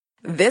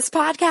This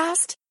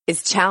podcast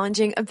is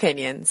Challenging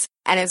Opinions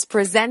and is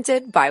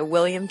presented by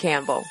William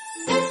Campbell.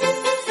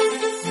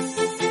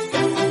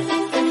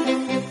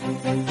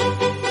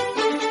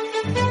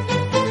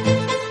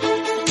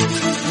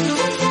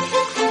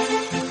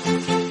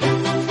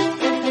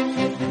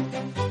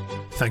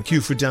 Thank you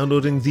for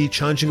downloading the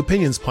Challenging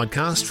Opinions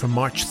podcast from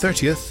March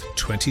 30th,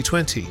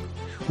 2020.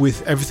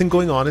 With everything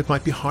going on, it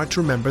might be hard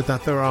to remember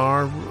that there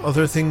are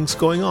other things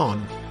going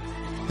on.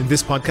 In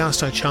this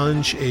podcast, I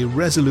challenge a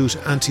resolute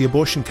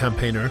anti-abortion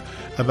campaigner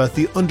about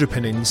the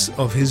underpinnings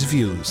of his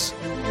views.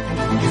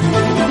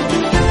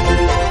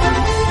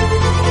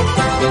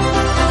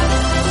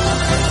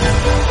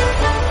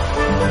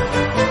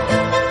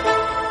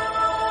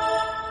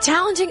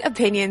 Challenging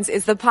Opinions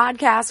is the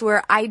podcast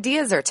where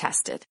ideas are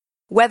tested.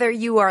 Whether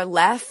you are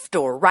left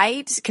or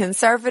right,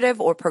 conservative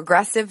or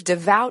progressive,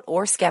 devout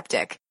or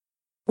skeptic.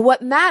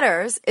 What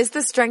matters is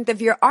the strength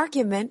of your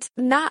argument,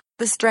 not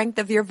the strength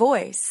of your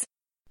voice.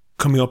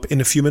 Coming up in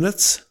a few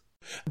minutes,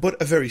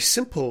 but a very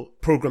simple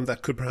program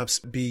that could perhaps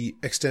be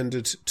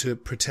extended to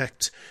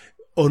protect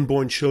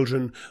unborn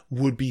children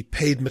would be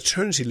paid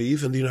maternity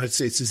leave, and the United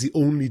States is the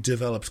only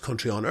developed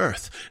country on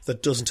earth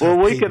that doesn't have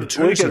paid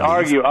maternity leave. We could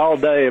argue all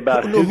day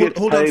about who gets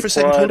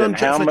paid what and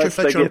how much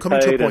they get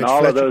paid and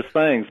all of those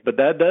things, but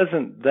that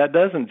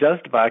doesn't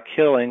justify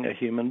killing a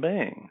human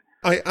being.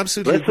 I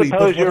absolutely agree. Let's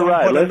suppose you're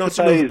right.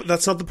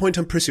 That's not the point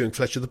I'm pursuing,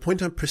 Fletcher. The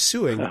point I'm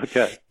pursuing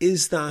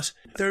is that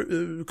their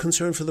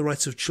concern for the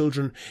rights of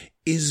children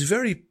is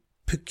very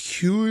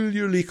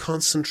peculiarly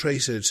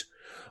concentrated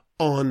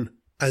on,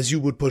 as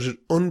you would put it,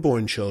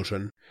 unborn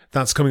children.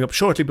 That's coming up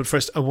shortly, but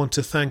first I want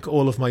to thank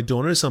all of my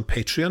donors on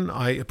Patreon.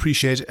 I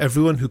appreciate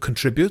everyone who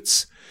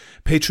contributes.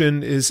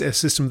 Patreon is a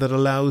system that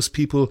allows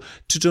people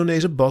to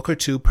donate $1 or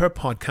 $2 per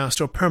podcast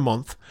or per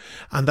month,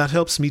 and that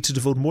helps me to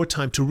devote more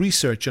time to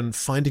research and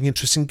finding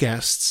interesting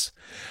guests.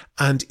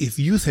 And if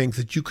you think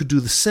that you could do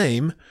the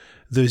same,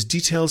 there's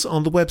details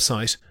on the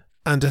website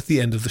and at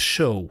the end of the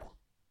show.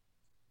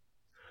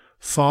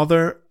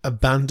 Father,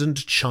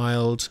 abandoned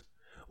child,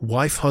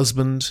 wife,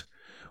 husband,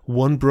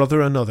 one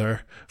brother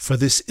another, for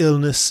this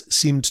illness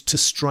seemed to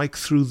strike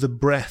through the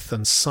breath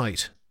and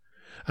sight.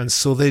 And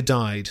so they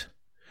died,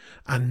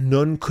 and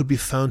none could be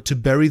found to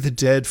bury the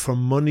dead for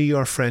money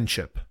or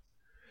friendship.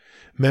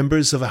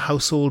 Members of a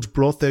household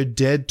brought their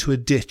dead to a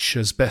ditch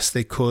as best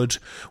they could,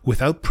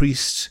 without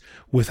priest,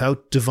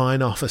 without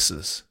divine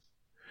offices.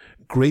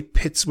 Great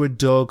pits were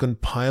dug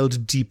and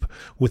piled deep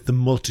with the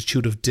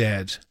multitude of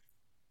dead,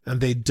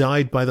 and they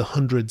died by the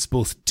hundreds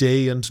both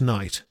day and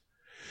night.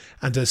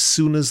 And as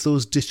soon as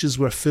those ditches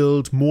were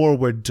filled, more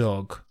were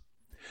dug.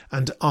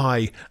 And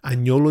I,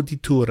 Agnolo di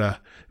Tura,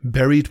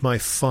 buried my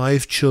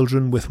 5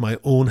 children with my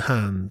own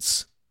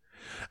hands.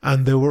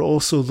 And there were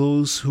also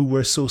those who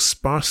were so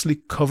sparsely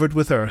covered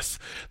with earth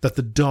that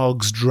the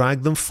dogs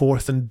dragged them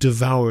forth and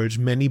devoured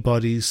many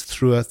bodies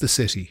throughout the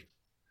city.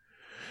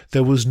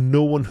 There was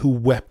no one who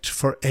wept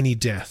for any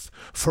death,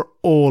 for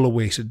all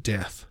awaited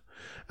death.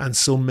 And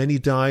so many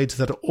died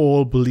that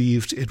all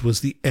believed it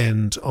was the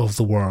end of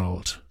the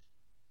world.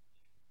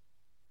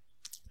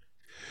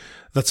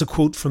 That's a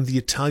quote from the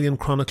Italian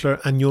chronicler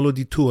Agnolo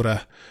di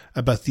Tura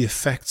about the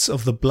effects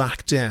of the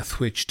Black Death,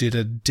 which did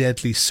a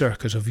deadly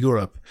circuit of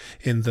Europe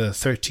in the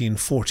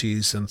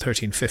 1340s and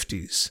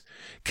 1350s,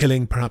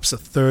 killing perhaps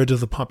 1/3 of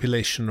the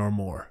population or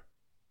more.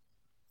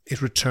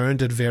 It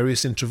returned at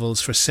various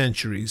intervals for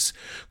centuries,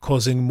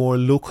 causing more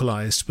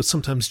localized but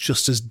sometimes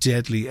just as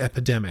deadly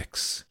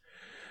epidemics.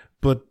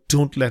 But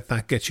don't let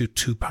that get you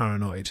too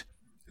paranoid.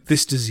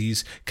 This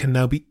disease can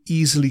now be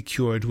easily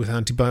cured with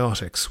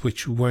antibiotics,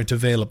 which weren't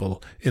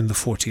available in the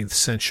 14th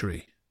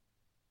century.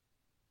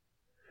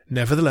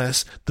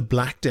 Nevertheless, the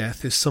Black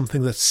Death is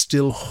something that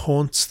still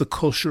haunts the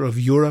culture of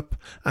Europe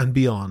and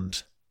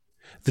beyond.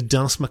 The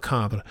danse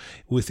macabre,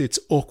 with its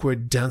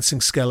awkward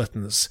dancing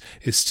skeletons,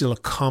 is still a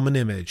common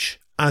image,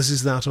 as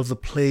is that of the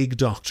plague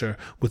doctor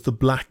with the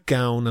black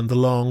gown and the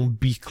long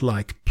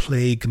beak-like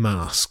plague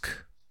mask.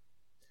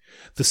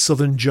 The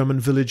southern German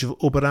village of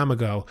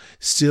Oberammergau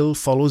still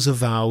follows a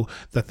vow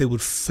that they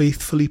would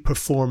faithfully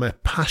perform a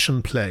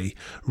passion play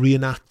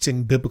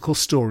reenacting biblical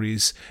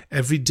stories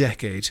every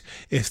decade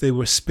if they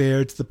were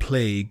spared the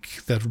plague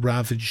that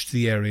ravaged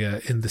the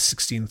area in the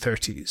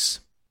 1630s.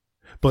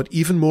 But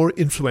even more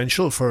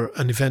influential for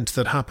an event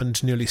that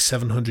happened nearly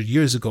 700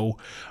 years ago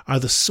are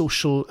the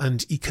social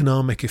and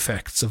economic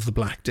effects of the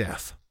Black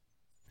Death.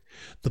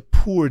 The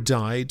poor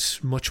died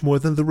much more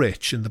than the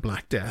rich in the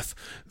Black Death.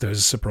 There's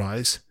a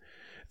surprise.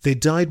 They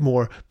died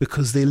more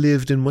because they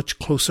lived in much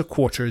closer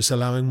quarters,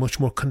 allowing much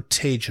more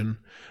contagion,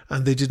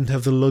 and they didn't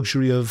have the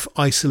luxury of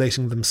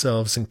isolating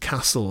themselves in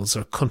castles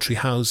or country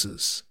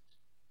houses.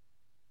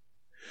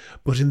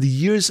 But in the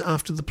years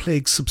after the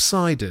plague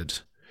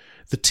subsided,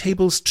 the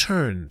tables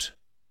turned.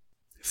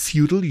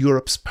 Feudal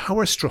Europe's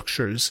power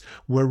structures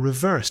were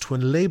reversed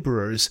when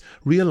labourers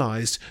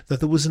realised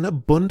that there was an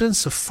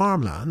abundance of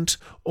farmland,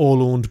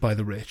 all owned by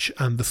the rich,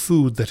 and the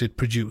food that it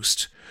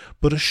produced,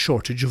 but a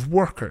shortage of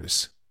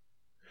workers.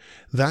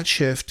 That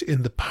shift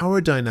in the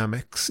power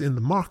dynamics in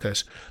the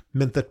market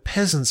meant that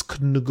peasants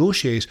could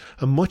negotiate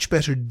a much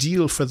better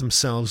deal for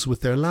themselves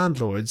with their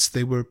landlords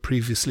they were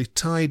previously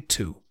tied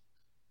to.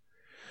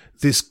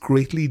 This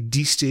greatly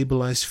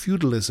destabilized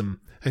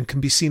feudalism and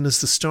can be seen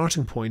as the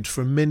starting point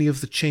for many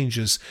of the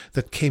changes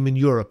that came in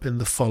Europe in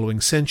the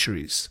following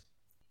centuries.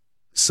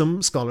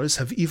 Some scholars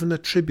have even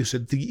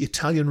attributed the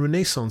Italian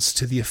Renaissance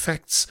to the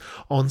effects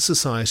on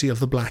society of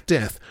the Black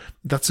Death.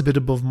 That's a bit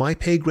above my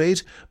pay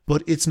grade,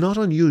 but it's not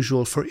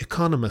unusual for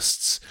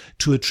economists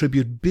to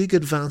attribute big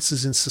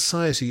advances in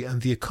society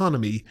and the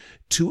economy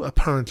to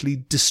apparently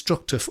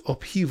destructive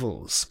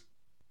upheavals.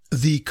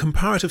 The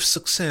comparative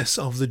success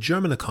of the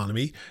German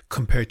economy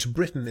compared to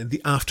Britain in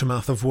the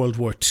aftermath of World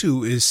War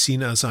II is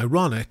seen as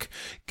ironic,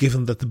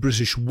 given that the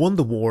British won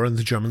the war and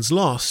the Germans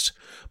lost,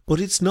 but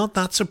it's not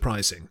that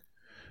surprising.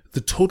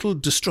 The total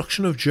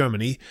destruction of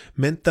Germany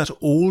meant that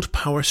old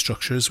power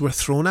structures were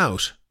thrown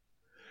out.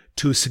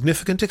 To a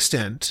significant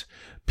extent,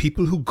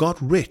 people who got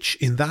rich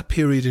in that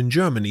period in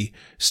Germany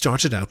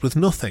started out with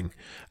nothing,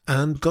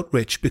 and got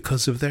rich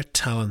because of their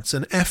talents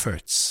and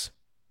efforts.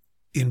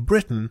 In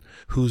Britain,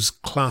 whose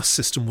class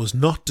system was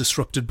not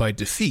disrupted by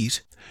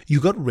defeat, you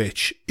got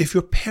rich if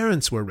your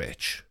parents were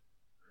rich.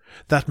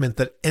 That meant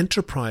that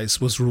enterprise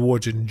was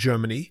rewarded in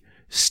Germany,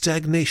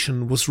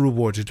 stagnation was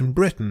rewarded in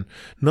Britain.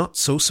 Not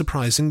so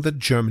surprising that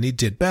Germany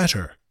did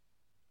better.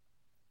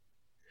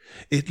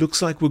 It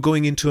looks like we're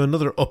going into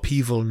another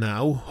upheaval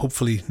now,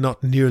 hopefully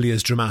not nearly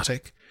as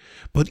dramatic,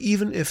 but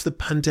even if the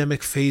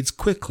pandemic fades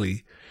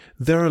quickly,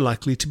 there are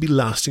likely to be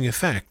lasting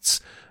effects.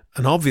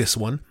 An obvious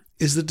one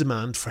is the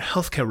demand for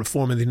healthcare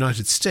reform in the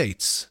United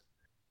States.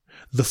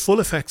 The full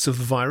effects of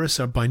the virus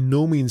are by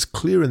no means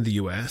clear in the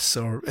US,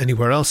 or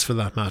anywhere else for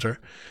that matter,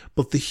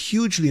 but the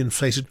hugely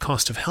inflated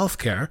cost of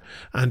healthcare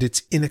and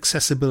its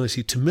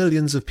inaccessibility to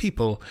millions of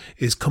people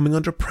is coming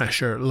under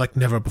pressure like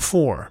never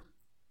before.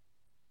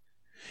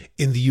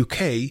 In the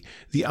UK,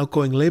 the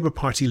outgoing Labour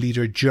Party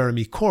leader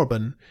Jeremy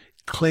Corbyn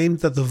claimed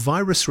that the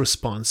virus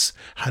response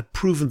had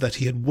proven that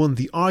he had won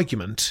the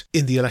argument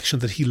in the election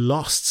that he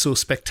lost so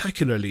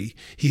spectacularly.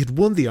 He had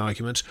won the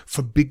argument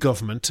for big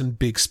government and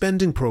big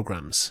spending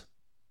programmes.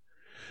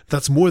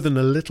 That's more than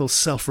a little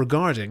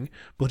self-regarding,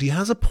 but he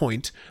has a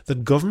point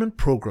that government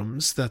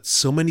programmes that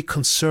so many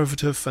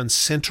conservative and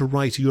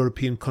centre-right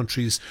European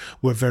countries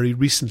were very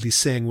recently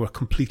saying were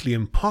completely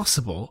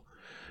impossible,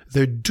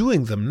 they're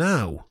doing them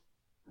now.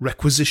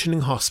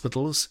 Requisitioning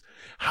hospitals,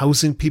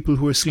 housing people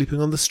who are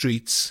sleeping on the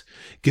streets,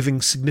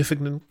 giving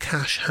significant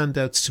cash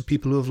handouts to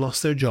people who have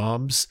lost their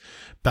jobs,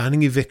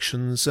 banning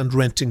evictions and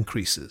rent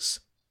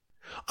increases.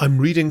 I'm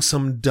reading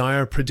some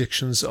dire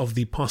predictions of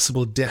the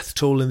possible death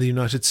toll in the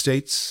United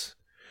States.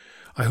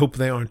 I hope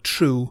they aren't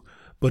true,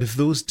 but if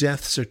those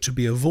deaths are to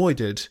be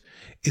avoided,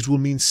 it will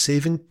mean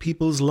saving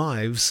people's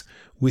lives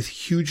with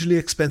hugely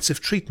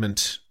expensive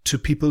treatment to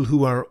people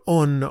who are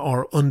un-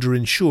 or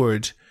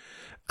underinsured,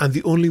 and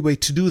the only way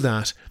to do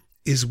that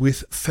is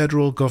with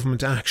federal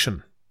government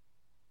action.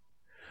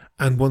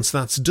 And once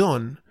that's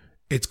done,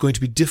 it's going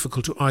to be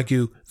difficult to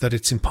argue that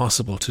it's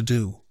impossible to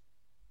do.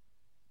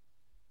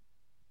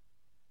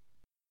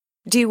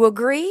 Do you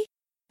agree?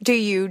 Do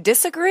you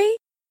disagree?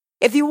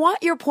 If you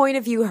want your point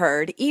of view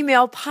heard,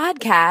 email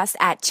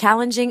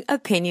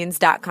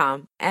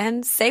podcast@challengingopinions.com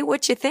and say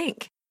what you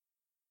think.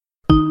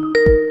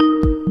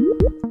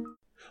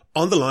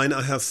 On the line,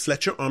 I have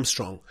Fletcher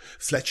Armstrong.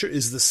 Fletcher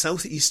is the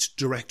Southeast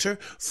Director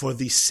for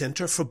the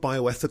Centre for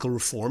Bioethical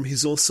Reform.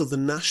 He's also the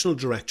National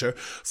Director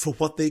for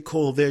what they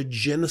call their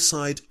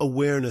Genocide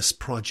Awareness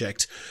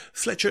Project.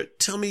 Fletcher,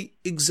 tell me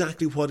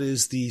exactly what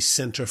is the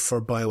Centre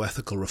for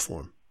Bioethical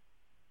Reform?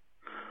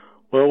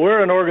 Well,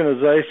 we're an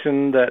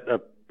organization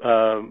that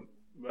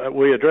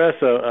we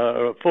address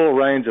a full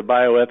range of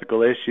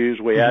bioethical issues.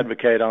 We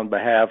advocate on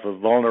behalf of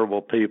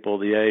vulnerable people,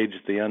 the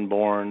aged, the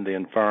unborn, the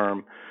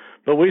infirm.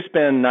 But we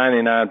spend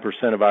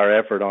 99% of our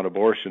effort on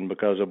abortion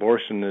because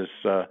abortion is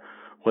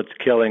what's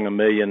killing 1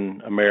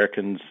 million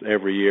Americans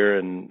every year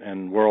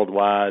and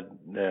worldwide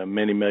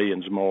many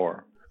millions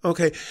more.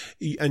 Okay,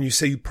 and you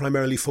say you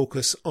primarily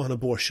focus on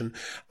abortion,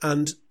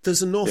 and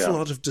there's an awful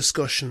lot of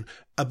discussion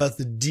about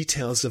the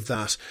details of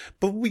that,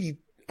 but we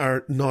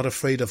are not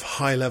afraid of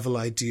high-level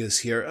ideas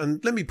here.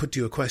 And let me put to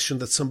you a question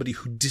that somebody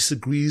who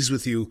disagrees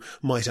with you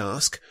might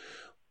ask.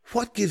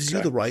 What gives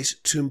you the right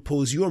to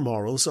impose your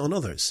morals on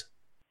others?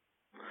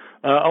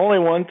 Only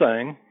one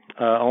thing,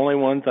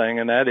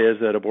 and that is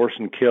that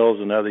abortion kills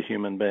another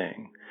human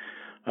being.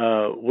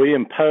 We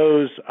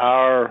impose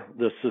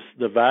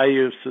the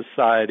value of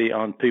society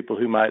on people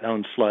who might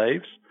own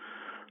slaves.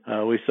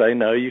 We say,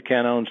 no, you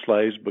can't own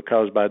slaves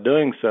because by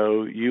doing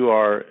so,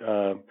 you're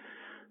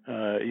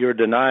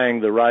denying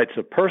the rights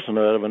of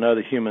personhood of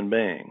another human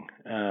being.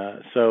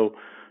 So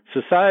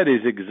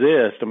societies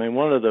exist. I mean,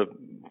 one of the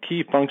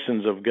key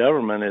functions of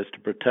government is to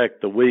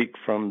protect the weak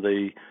from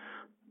the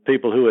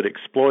people who would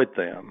exploit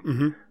them.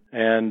 Mm-hmm.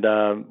 And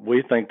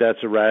we think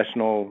that's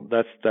irrational.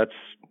 That's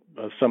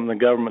something the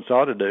governments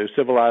ought to do.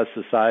 Civilized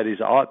societies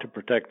ought to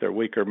protect their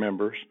weaker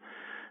members.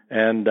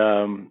 And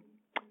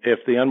if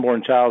the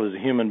unborn child is a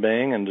human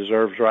being and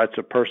deserves rights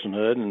of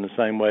personhood in the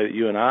same way that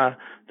you and I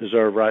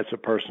deserve rights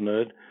of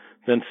personhood,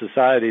 then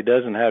society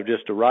doesn't have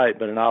just a right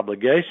but an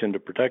obligation to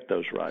protect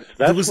those rights.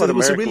 That's what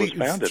America was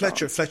founded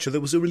on. Fletcher,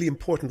 there was a really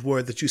important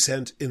word that you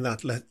said in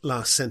that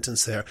last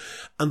sentence there,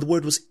 and the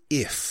word was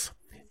if.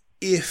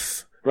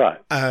 If right.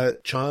 a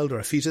child or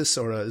a fetus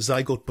or a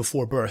zygote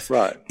before birth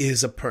right.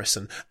 is a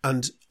person.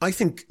 And I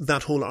think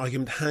that whole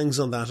argument hangs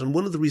on that. And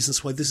one of the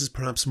reasons why this is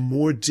perhaps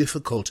more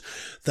difficult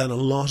than a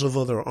lot of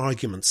other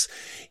arguments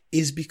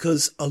is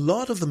because a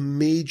lot of the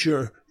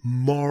major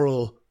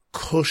moral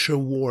culture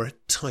war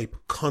type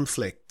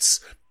conflicts,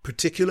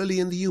 particularly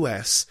in the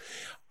US,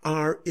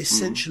 are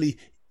essentially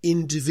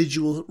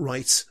individual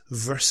rights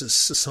versus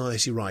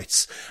society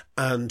rights.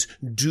 And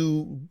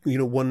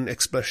one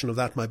expression of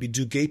that might be,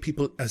 do gay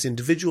people as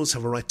individuals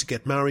have a right to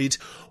get married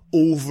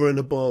over and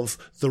above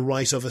the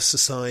right of a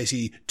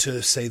society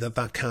to say that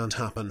that can't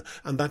happen?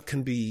 And that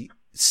can be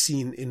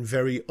seen in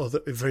very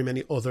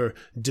many other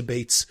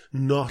debates,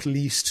 not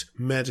least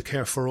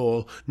Medicare for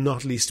all,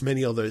 not least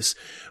many others.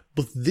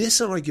 But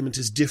this argument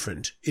is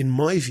different, in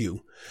my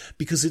view,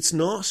 because it's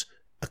not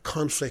a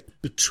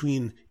conflict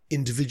between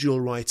individual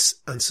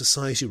rights and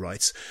society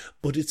rights,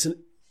 but it's a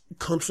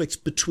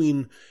conflict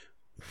between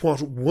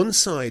what one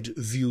side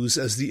views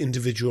as the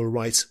individual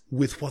rights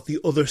with what the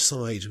other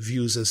side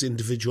views as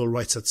individual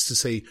rights. That's to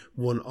say,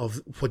 one of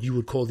what you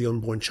would call the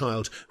unborn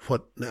child,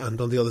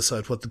 and on the other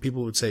side, what the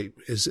people would say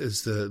is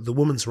the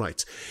woman's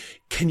rights.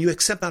 Can you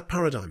accept that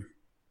paradigm?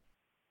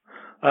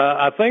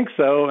 I think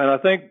so, and I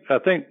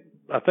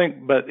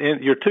think, but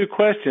your two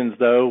questions,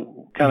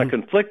 though, kind of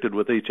conflicted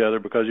with each other,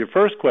 because your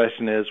first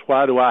question is,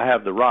 why do I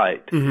have the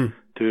right to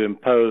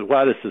impose,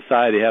 why does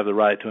society have the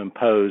right to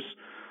impose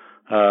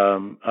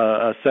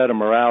a set of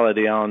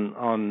morality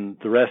on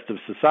the rest of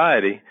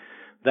society?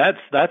 That's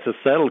a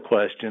settled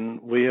question.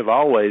 We have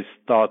always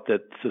thought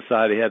that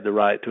society had the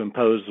right to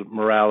impose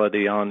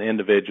morality on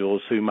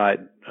individuals who might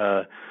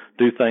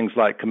do things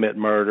like commit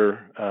murder,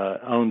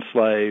 own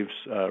slaves,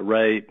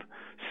 rape,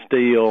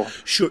 steal,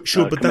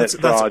 sure, but that's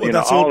fraud,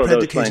 that's all all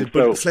predicated.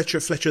 But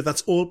Fletcher,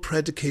 that's all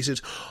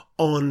predicated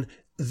on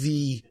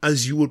the,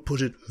 as you would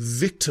put it,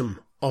 victim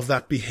of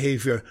that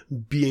behavior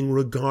being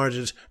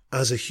regarded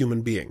as a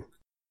human being.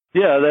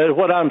 Yeah,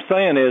 what I'm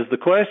saying is the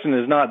question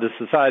is not, does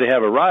society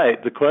have a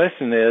right? The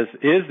question is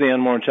the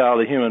unborn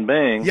child a human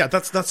being? Yeah,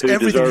 that's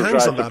everything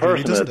hangs on that,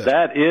 really, doesn't it?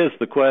 That is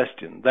the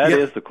question. That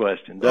is the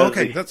question.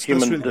 That's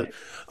really good.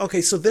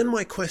 Okay, so then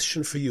my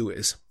question for you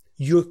is,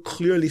 you're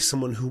clearly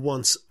someone who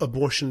wants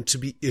abortion to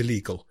be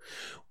illegal.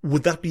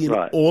 Would that be in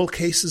all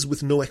cases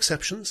with no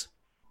exceptions?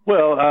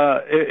 Well,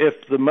 if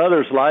the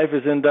mother's life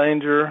is in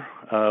danger,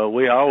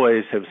 we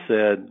always have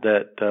said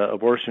that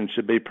abortion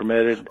should be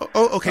permitted.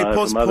 Okay.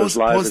 Pause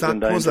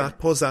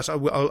that.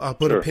 I'll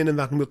put a pin in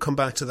that and we'll come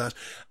back to that.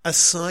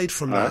 Aside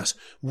from that,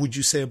 would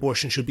you say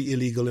abortion should be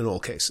illegal in all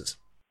cases?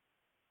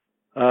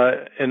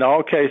 In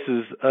all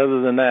cases,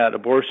 other than that,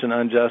 abortion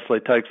unjustly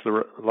takes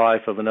the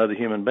life of another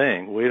human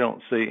being. We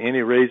don't see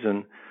any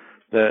reason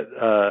that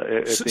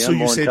if the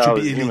unborn child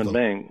is a human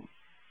being.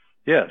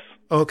 Yes.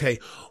 Okay.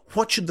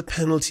 What should the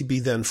penalty be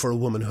then for a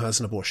woman who has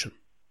an abortion?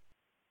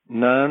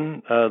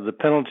 None. The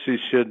penalty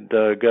should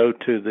go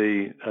to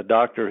the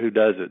doctor who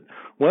does it.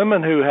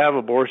 Women who have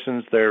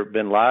abortions, they've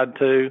been lied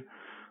to,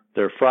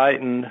 they're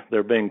frightened,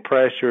 they're being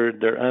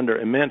pressured, they're under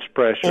immense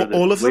pressure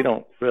all of them? We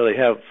don't really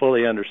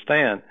fully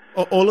understand.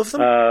 All of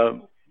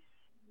them?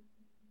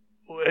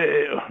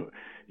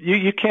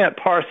 You can't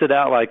parse it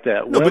out like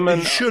that. No, women,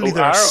 but surely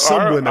there are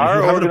some women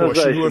who have an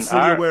abortion who are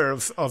fully aware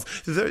of.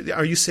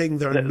 Are you saying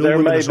there are no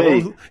women at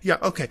all? Yeah,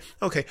 okay.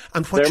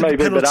 And what should the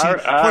penalty?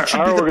 What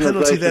should be the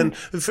penalty then?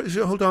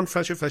 Hold on,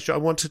 Fletcher. I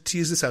want to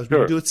tease this out.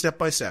 We'll do it step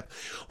by step.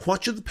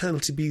 What should the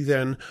penalty be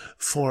then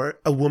for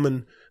a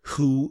woman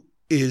who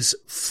is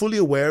fully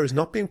aware, is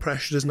not being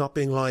pressured, is not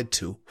being lied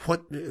to?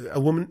 A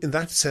woman in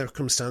that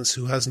circumstance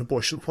who has an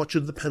abortion, what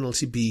should the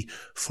penalty be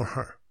for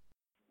her?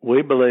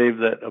 We believe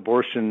that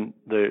abortion,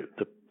 the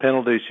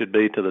penalty should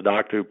be to the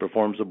doctor who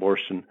performs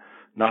abortion,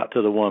 not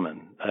to the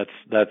woman.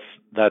 That's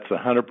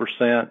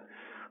 100%.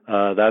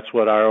 That's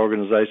what our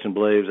organization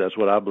believes. That's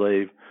what I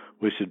believe.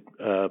 We should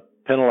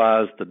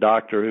penalize the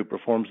doctor who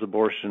performs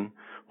abortion.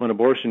 When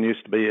abortion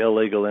used to be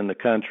illegal in the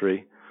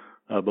country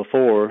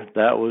before,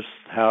 that was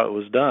how it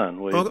was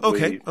done. We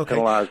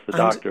penalized the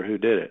doctor who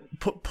did it.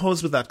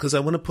 Pause with that, because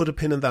I want to put a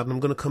pin in that, and I'm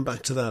going to come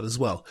back to that as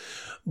well.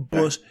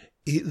 But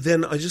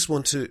then I just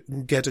want to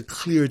get a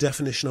clear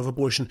definition of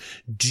abortion.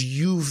 Do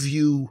you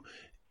view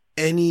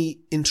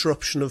any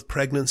interruption of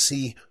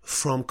pregnancy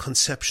from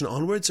conception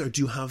onwards, or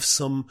do you have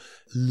some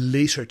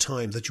later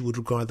time that you would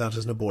regard that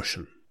as an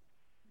abortion?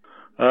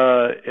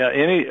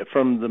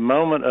 From the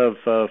moment of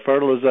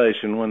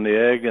fertilization, when the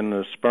egg and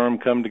the sperm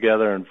come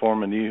together and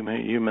form a new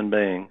human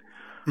being,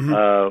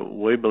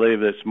 we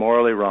believe it's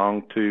morally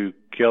wrong to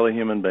kill a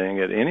human being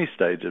at any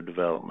stage of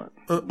development,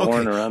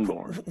 born or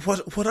unborn.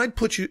 What I'd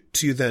put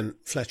to you then,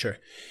 Fletcher,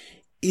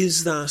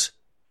 is that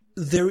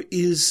there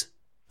is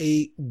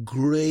a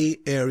grey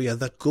area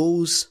that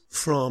goes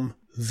from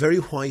very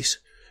white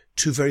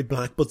to very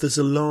black, but there's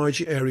a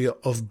large area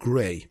of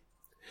grey.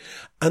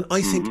 And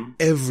I think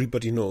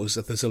everybody knows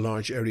that there's a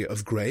large area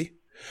of grey.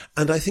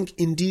 And I think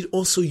indeed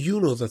also you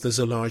know that there's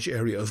a large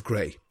area of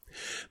grey.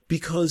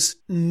 Because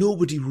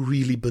nobody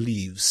really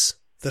believes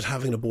that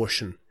having an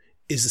abortion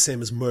is the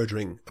same as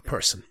murdering a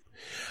person.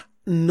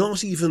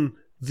 Not even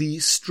the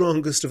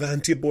strongest of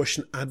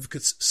anti-abortion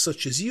advocates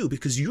such as you,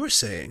 because you're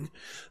saying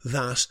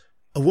that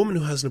a woman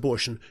who has an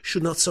abortion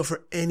should not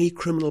suffer any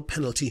criminal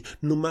penalty,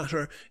 no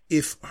matter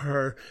if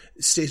her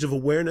state of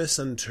awareness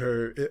and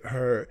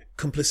her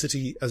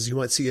complicity, as you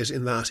might see it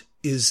in that,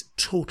 is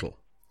total.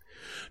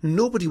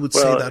 Nobody would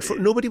say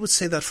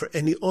that for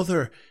any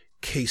other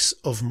case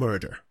of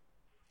murder.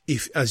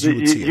 If, as you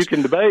would see it. You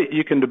can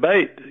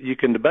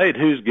debate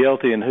who's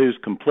guilty and who's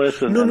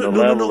complicit and the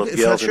level of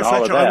guilt and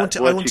all of that.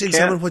 I want to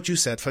examine what you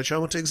said, Fletcher. I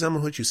want to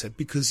examine what you said,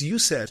 because you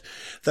said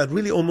that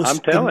really almost... I'm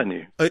telling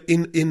you.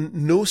 In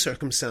no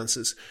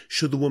circumstances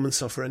should the woman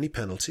suffer any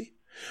penalty.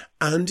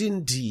 And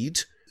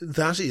indeed,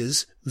 that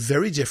is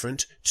very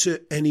different to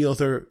any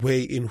other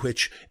way in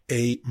which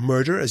a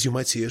murder, as you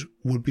might see it,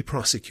 would be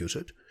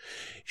prosecuted.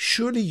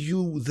 Surely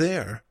you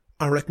there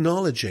are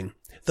acknowledging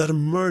that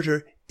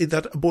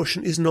that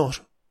abortion is not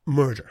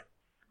murder.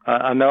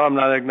 I know I'm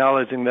not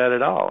acknowledging that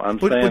at all.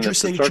 But you're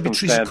saying it should be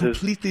treated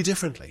completely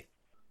differently.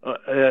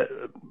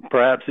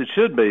 Perhaps it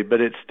should be, but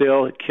it's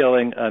still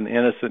killing an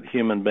innocent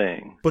human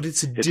being. But it's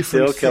still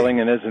different killing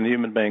an innocent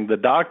human being. The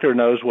doctor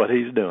knows what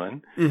he's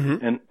doing,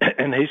 and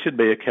he should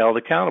be held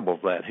accountable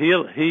for that.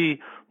 He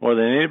more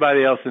than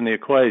anybody else in the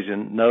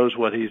equation knows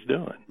what he's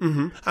doing.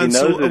 He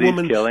knows that he's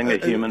killing a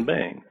human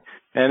being.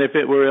 And if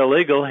it were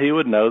illegal, he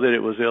would know that it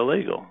was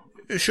illegal.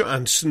 Sure,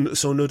 and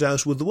so no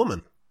doubt with the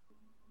woman.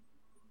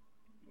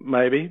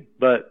 Maybe,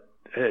 but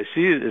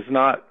she is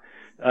not,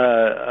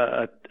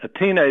 a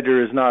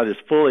teenager is not as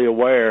fully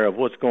aware of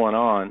what's going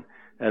on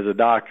as a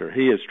doctor.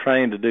 He is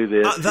trained to do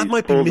this. That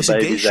might be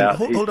mitigation.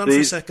 Hold on for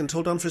a second.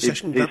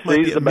 That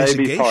might be a mitigation. He sees the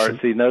baby parts.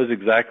 He knows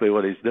exactly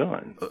what he's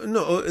doing.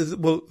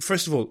 Well,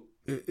 first of all,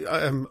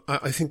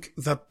 I think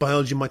that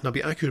biology might not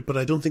be accurate, but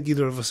I don't think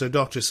either of us are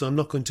doctors, so I'm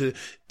not going to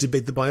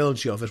debate the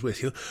biology of it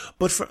with you.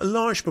 But for a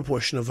large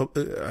proportion of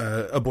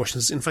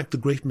abortions, in fact, the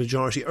great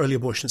majority, early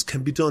abortions,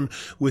 can be done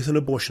with an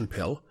abortion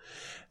pill,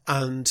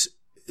 and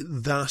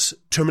that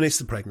terminates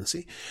the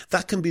pregnancy.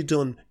 That can be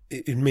done,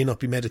 it may not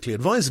be medically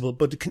advisable,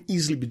 but it can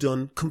easily be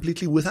done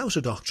completely without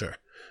a doctor.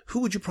 Who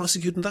would you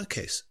prosecute in that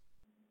case?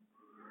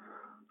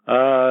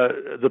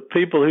 The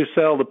people who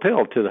sell the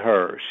pill to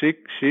her. She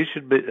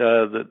should be,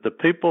 the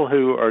people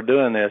who are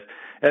doing this.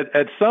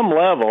 At some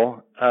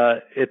level,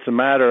 it's a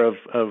matter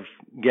of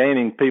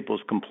gaining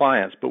people's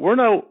compliance, but we're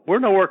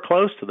nowhere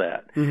close to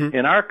that.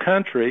 In our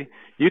country,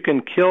 you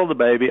can kill the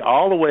baby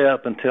all the way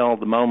up until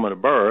the moment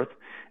of birth,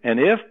 and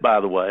if,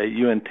 by the way,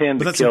 you intend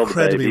to kill the baby... But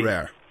that's incredibly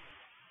rare.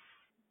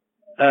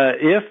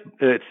 If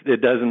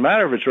it doesn't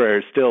matter if it's rare,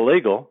 it's still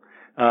legal.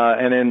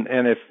 And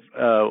if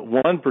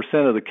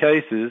 1% of the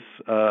cases,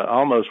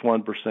 almost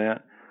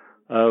 1%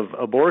 of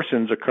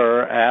abortions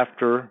occur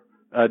after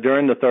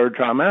during the third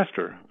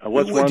trimester.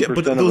 What's 1% of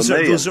a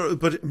million?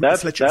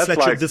 Fletcher,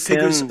 like the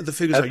figures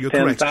are, you're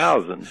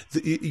 10,000.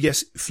 correct.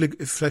 Yes,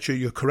 Fletcher,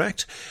 you're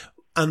correct.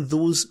 And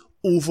those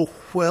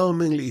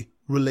overwhelmingly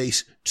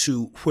relate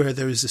to where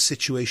there is a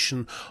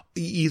situation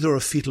either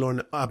of fetal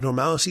or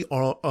abnormality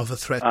or of a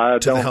threat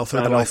to the health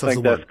or the life of the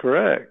woman.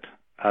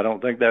 I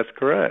don't think that's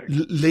correct.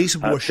 Late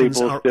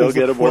abortions are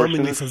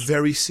overwhelmingly for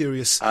very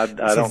serious,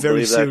 medical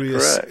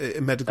reasons.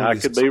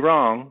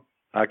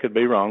 I could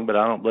be wrong, but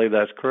I don't believe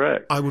that's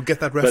correct. I will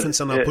get that reference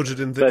and I'll put it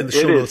in the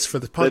show notes for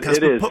the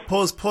podcast.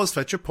 Pause,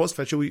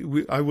 Fletcher.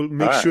 I will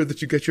make sure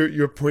that you get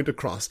your point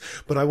across.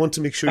 But I want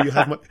to make sure you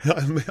have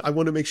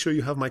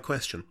my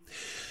question.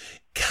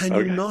 Can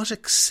you not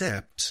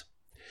accept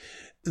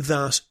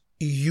that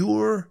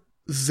your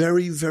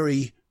very,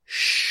 very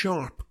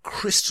sharp,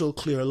 crystal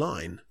clear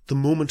line, the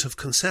moment of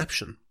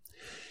conception,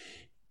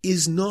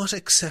 is not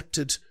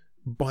accepted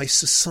by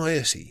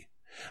society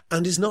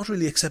and is not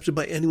really accepted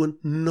by anyone,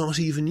 not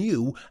even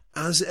you,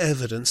 as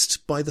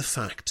evidenced by the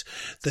fact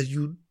that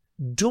you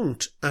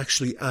don't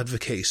actually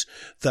advocate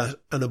that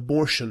an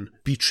abortion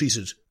be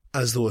treated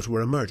as though it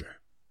were a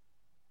murder?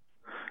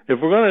 If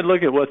we're going to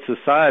look at what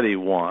society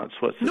wants,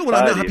 I'm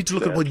not happy to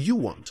look at what you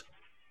want.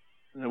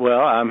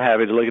 Well, I'm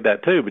happy to look at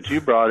that too, but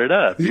you brought it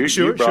up.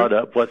 You brought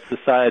up what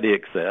society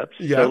accepts.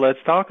 Yeah. So let's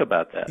talk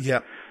about that. Yeah.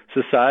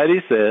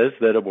 Society says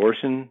that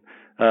abortion,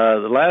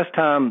 the last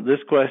time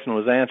this question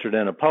was answered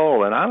in a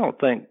poll, and I don't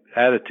think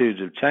attitudes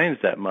have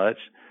changed that much,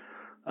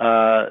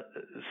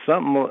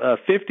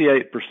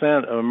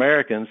 58% of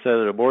Americans said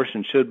that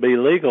abortion should be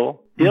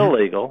illegal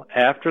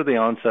after the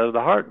onset of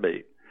the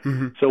heartbeat.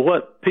 So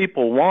what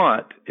people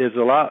want is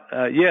a lot,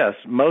 yes,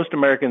 most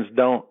Americans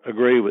don't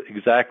agree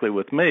exactly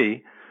with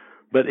me,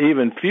 but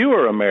even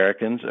fewer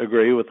Americans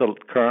agree with the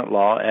current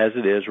law as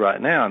it is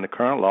right now. And the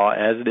current law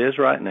as it is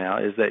right now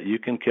is that you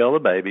can kill the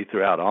baby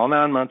throughout all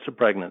 9 months of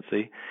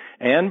pregnancy.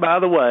 And by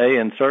the way,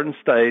 in certain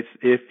states,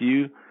 if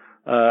you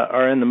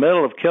are in the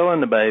middle of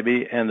killing the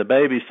baby, and the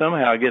baby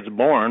somehow gets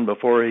born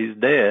before he's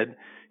dead,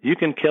 you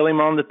can kill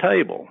him on the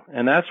table.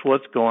 And that's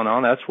what's going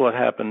on. That's what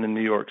happened in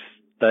New York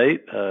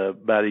State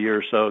about a year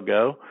or so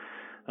ago.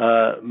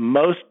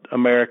 Most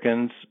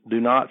Americans do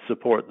not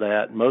support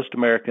that. Most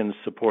Americans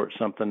support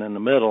something in the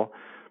middle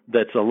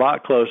that's a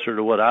lot closer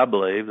to what I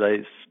believe.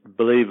 They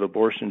believe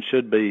abortion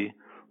should be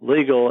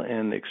legal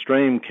in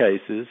extreme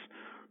cases,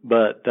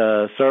 but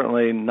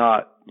certainly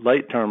not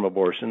late-term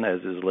abortion, as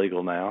is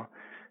legal now.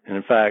 And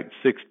in fact,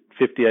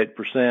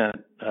 58%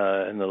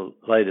 in the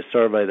latest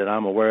survey that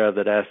I'm aware of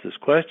that asked this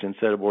question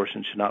said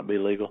abortion should not be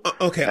legal.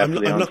 Okay, I'm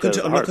not going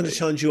to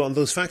challenge you on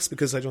those facts,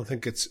 because I don't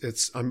think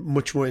it's. I'm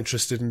much more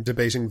interested in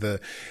debating the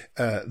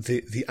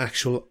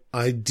actual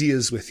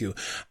ideas with you.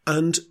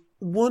 And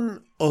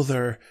one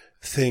other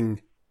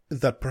thing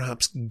that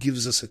perhaps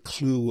gives us a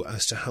clue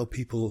as to how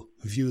people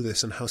view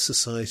this and how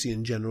society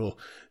in general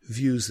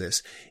views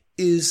this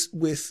is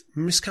with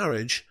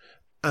miscarriage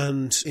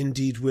and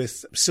indeed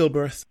with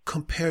stillbirth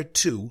compared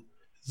to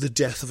the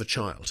death of a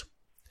child.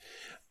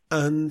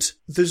 And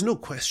there's no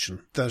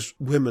question that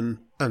women,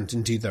 and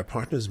indeed their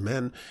partners,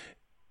 men,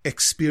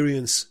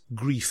 experience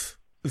grief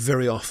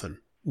very often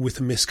with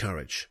a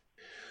miscarriage.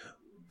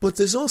 But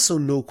there's also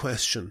no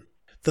question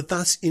that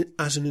that's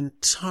at an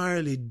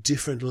entirely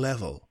different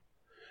level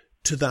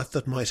to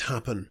that might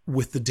happen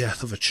with the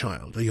death of a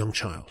child, a young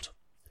child.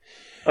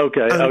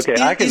 Okay,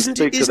 I can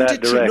speak to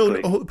that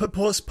directly. No, but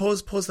pause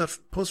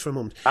for a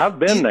moment. I've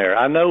been there.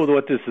 I know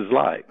what this is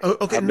like.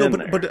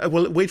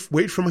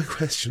 Wait for my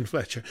question,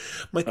 Fletcher.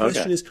 My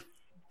question is,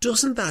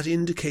 doesn't that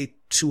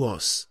indicate to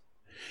us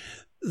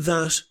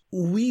that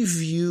we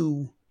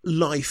view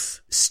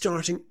life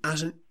starting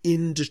at an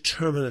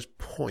indeterminate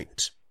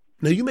point?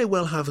 Now, you may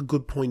well have a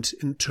good point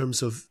in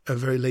terms of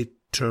very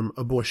late-term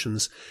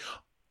abortions.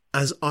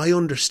 As I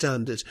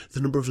understand it, the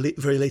number of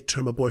very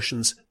late-term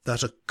abortions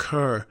that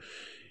occur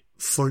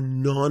for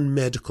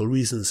non-medical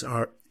reasons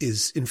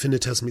is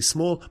infinitesimally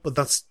small, but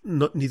that's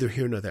neither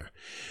here nor there.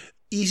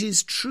 It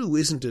is true,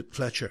 isn't it,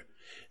 Fletcher,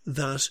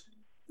 that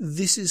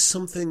this is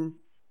something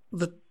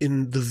that,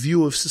 in the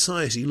view of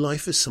society,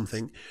 life is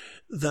something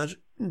that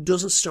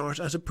doesn't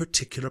start at a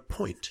particular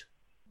point.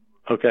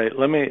 Okay,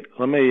 let me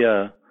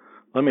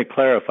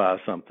clarify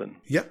something.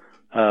 Yeah.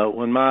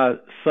 When my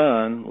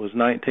son was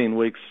 19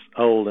 weeks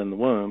old in the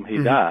womb,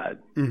 he died.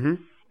 Mm-hmm.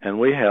 And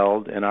we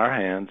held in our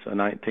hands a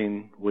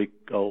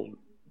 19-week-old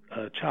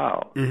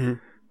child. Mm-hmm.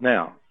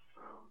 Now,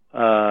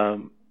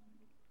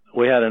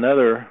 we had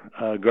another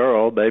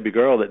baby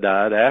girl that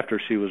died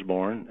after she was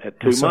born at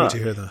 2 months. Sorry to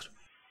hear that.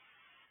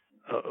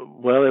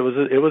 Well,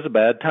 it was a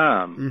bad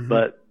time,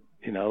 but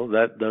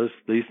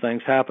these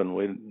things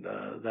happen.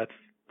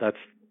 That's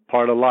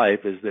part of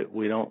life, is that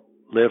we don't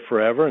live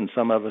forever, and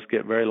some of us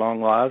get very long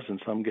lives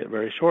and some get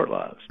very short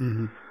lives.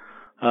 Mm-hmm.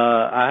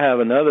 I have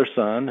another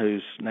son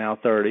who's now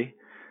 30,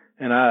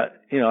 and I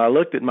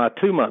looked at my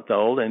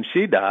 2-month-old, and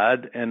she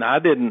died, and I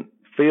didn't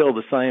feel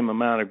the same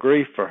amount of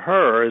grief for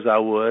her as I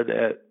would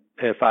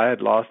if I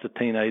had lost a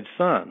teenage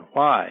son.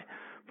 Why?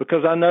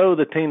 Because I know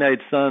the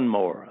teenage son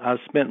more. I've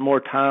spent more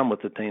time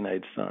with the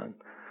teenage son.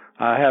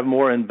 I have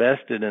more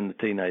invested in the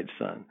teenage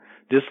son.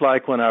 Just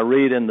like when I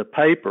read in the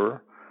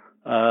paper,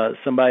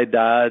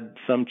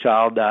 some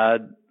child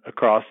died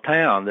across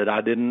town that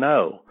I didn't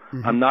know.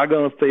 Mm-hmm. I'm not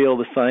going to feel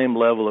the same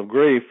level of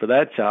grief for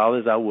that child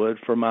as I would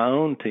for my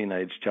own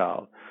teenage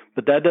child.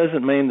 But that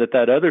doesn't mean that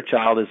other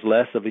child is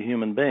less of a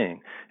human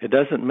being. It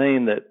doesn't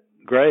mean that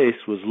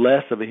Grace was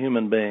less of a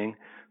human being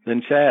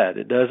than Chad.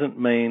 It doesn't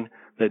mean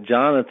that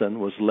Jonathan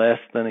was less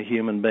of a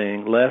human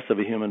being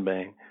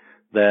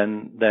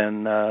than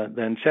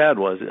Chad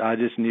was. I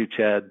just knew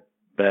Chad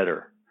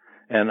better.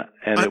 And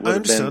it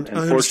would have been,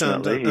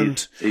 unfortunately,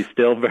 he's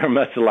still very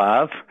much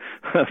alive.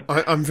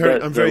 I'm very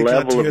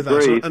glad to hear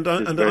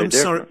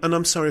that.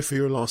 I'm sorry for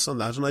your loss on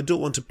that, and I don't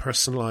want to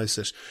personalize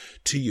it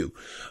to you.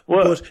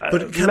 Well,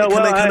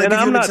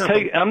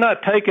 I'm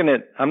not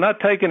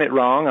taking it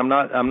wrong. I'm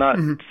not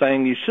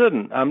saying you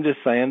shouldn't. I'm just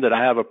saying that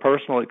I have a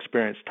personal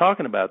experience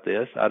talking about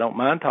this. I don't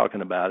mind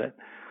talking about it.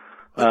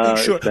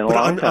 Sure, it's been a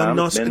long time.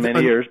 It's been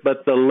many years.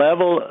 But the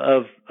level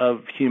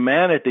of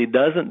humanity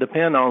doesn't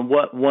depend on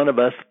what one of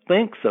us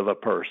thinks of a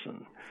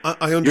person.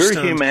 I understand.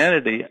 Your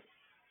humanity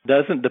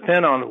doesn't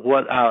depend on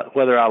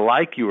whether I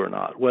like you or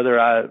not. It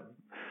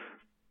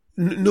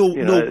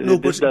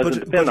doesn't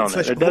depend on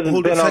that. It doesn't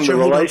depend on the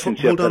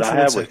relationship that I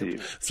have with you.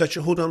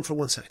 Fletcher, hold on for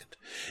 1 second.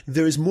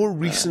 There is more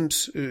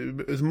recent,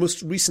 the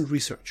most recent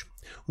research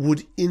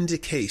would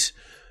indicate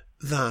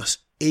that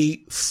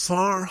a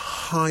far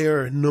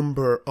higher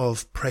number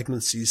of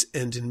pregnancies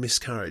end in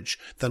miscarriage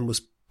than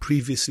was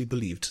previously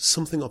believed.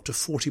 Something up to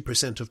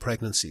 40% of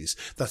pregnancies,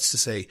 that's to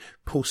say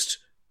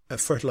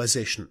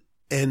post-fertilization,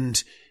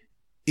 end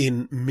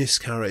in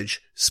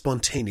miscarriage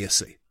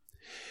spontaneously.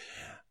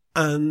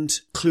 And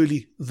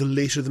clearly, the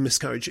later the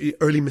miscarriage,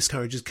 early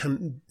miscarriages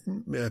can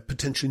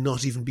potentially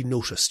not even be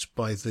noticed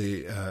by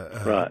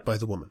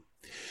the woman.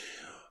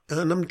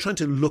 and I'm trying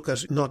to look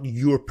at not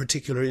your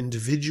particular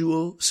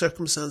individual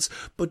circumstance,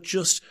 but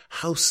just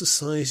how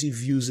society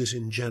views it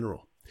in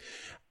general.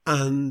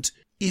 And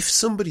if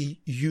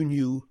somebody you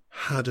knew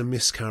had a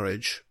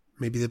miscarriage,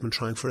 maybe they've been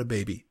trying for a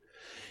baby,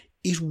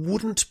 it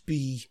wouldn't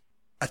be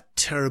a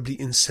terribly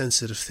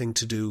insensitive thing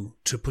to do,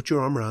 to put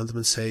your arm around them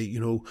and say,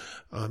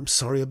 I'm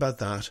sorry about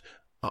that.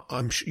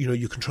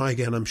 You can try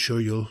again. I'm sure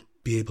you'll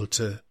be able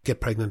to get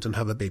pregnant and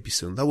have a baby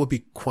soon. That would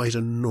be quite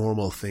a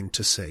normal thing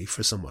to say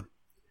for someone.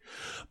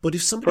 But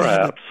if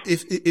somebody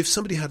if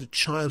somebody had a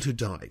child who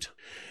died,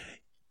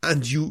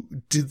 and you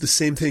did the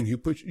same thing,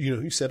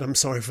 you said, I'm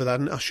sorry for that,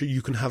 and sure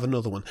you can have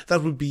another one,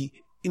 that would be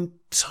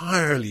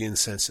entirely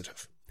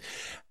insensitive.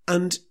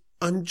 And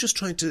I'm just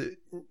trying to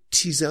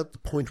tease out the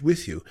point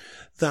with you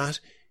that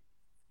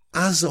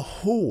as a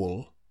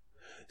whole,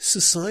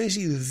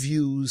 society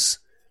views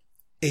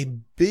a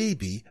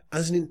baby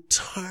as an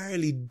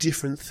entirely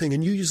different thing.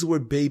 And you use the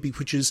word baby,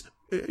 which is,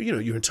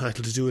 you're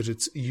entitled to do it.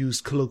 It's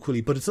used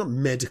colloquially, but it's not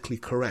medically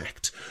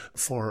correct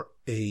for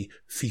a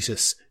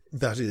fetus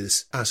that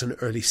is at an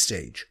early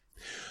stage.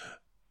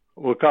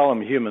 We'll call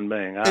him a human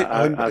being.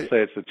 I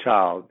say it's a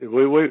child.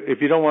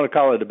 If you don't want to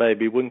call it a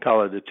baby, we can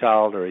call it a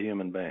child or a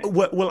human being.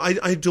 Well,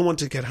 I don't want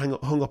to get hung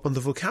up on the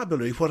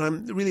vocabulary. What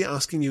I'm really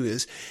asking you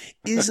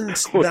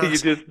isn't well, that... you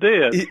just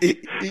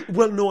did.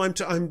 Well, no,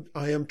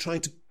 I am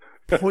trying to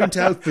point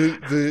out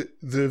the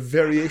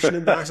variation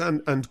in that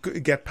and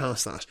get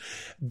past that,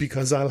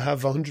 because I'll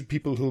have 100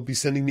 people who will be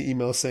sending me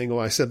emails saying,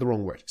 I said the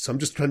wrong word. So I'm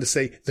just trying to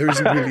say there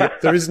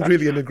isn't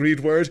really an agreed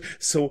word.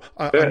 So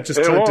I'm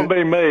just trying to... It won't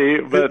be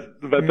me,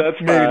 but that's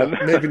fine.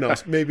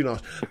 Maybe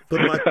not.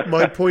 But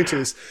my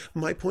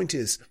point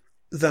is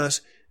that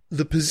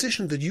the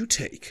position that you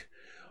take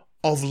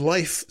of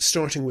life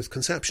starting with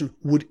conception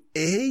would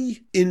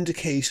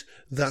indicate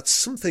that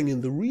something in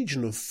the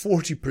region of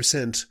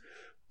 40%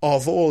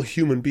 of all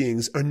human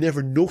beings are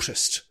never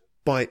noticed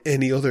by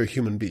any other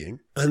human being.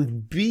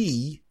 And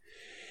B,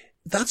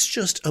 that's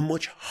just a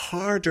much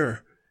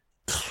harder,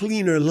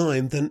 cleaner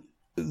line than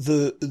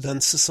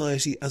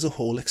society as a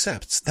whole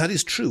accepts. That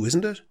is true,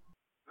 isn't it?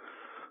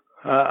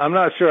 I'm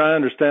not sure I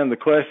understand the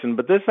question,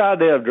 but this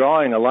idea of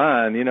drawing a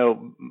line,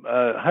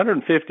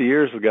 150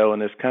 years ago in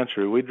this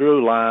country, we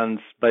drew lines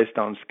based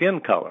on skin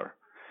color.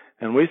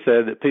 And we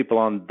said that people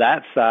on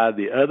that side,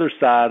 the other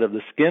side of the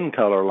skin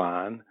color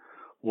line,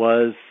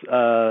 was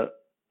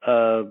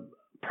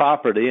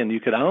property, and you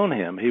could own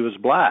him. He was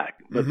black.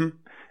 But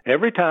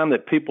every time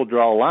that people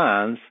draw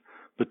lines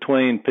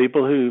between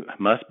people who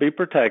must be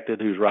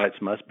protected, whose rights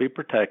must be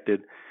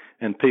protected,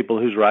 and people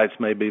whose rights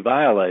may be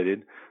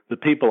violated, the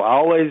people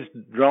always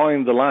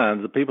drawing the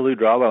lines, the people who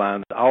draw the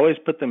lines, always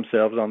put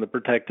themselves on the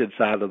protected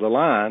side of the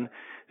line.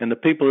 And the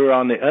people who are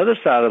on the other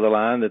side of the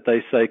line that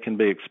they say can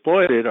be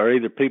exploited are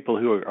either people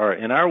who are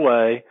in our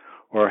way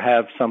or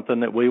have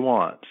something that we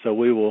want. So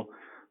we will...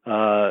 let's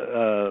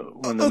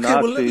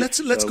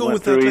go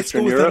with that. Let's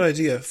go with that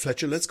idea,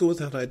 Fletcher. Let's go with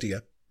that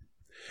idea.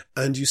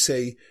 And you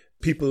say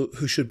people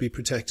who should be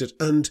protected.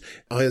 And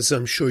as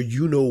I'm sure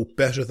you know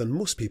better than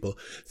most people,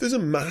 there's a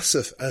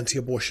massive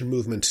anti-abortion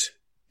movement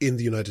in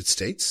the United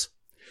States.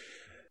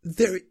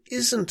 There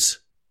isn't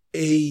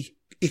a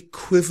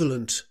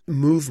equivalent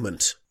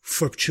movement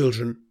for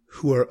children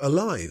who are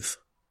alive.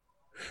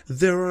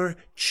 There are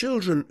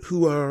children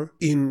who are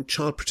in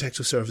child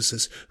protective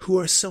services who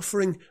are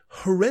suffering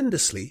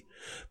horrendously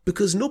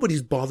because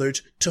nobody's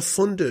bothered to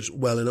fund it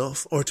well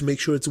enough or to make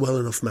sure it's well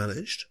enough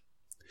managed.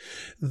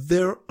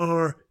 There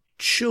are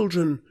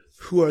children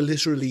who are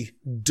literally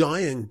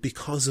dying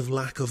because of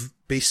lack of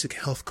basic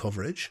health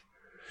coverage.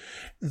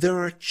 There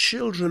are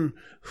children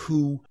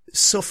who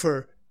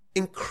suffer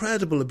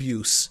incredible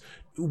abuse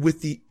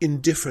with the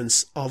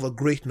indifference of a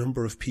great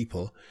number of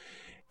people.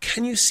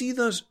 Can you see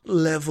that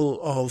level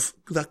of,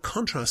 that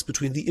contrast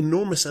between the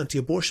enormous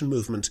anti-abortion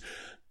movement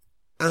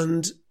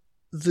and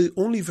the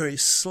only very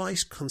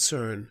slight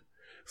concern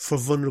for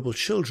vulnerable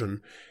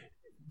children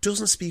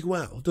doesn't speak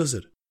well, does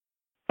it?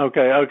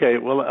 Okay.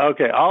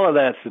 All of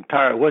that's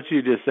what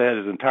you just said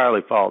is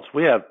entirely false.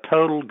 We have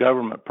total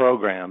government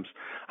programs.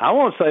 I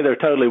won't say they're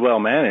totally well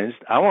managed.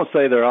 I won't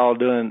say they're all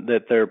doing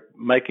that. They're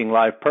making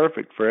life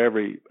perfect for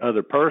every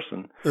other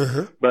person.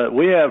 But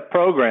we have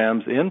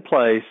programs in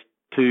place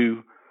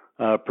to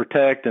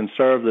protect and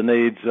serve the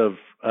needs of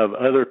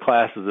other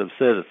classes of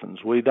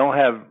citizens. We don't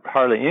have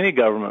hardly any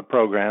government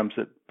programs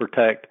that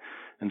protect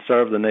and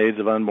serve the needs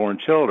of unborn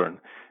children.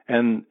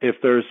 And if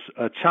there's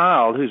a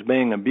child who's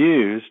being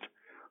abused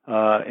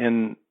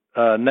in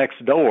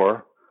next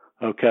door,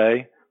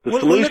 okay, the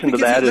solution to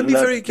that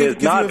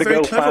is not to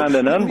go find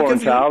an unborn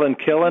child and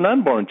kill an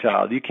unborn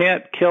child. You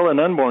can't kill an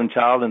unborn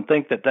child and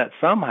think that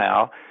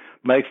somehow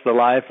makes the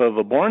life of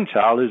a born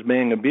child who's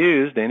being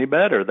abused any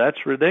better.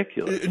 That's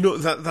ridiculous. No,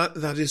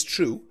 that is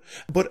true.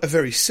 But a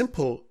very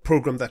simple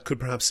program that could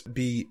perhaps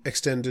be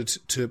extended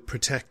to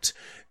protect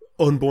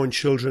unborn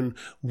children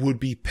would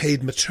be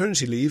paid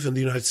maternity leave, and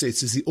the United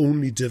States is the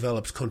only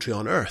developed country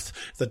on earth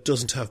that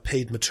doesn't have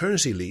paid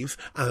maternity leave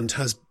and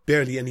has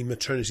barely any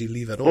maternity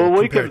leave at all.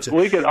 Well, we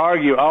could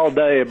argue all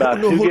day about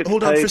who gets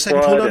paid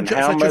what and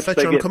how much they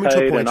get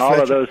paid and all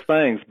of those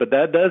things, but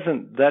that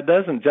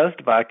doesn't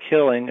justify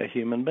killing a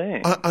human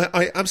being.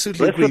 I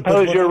absolutely agree. Let's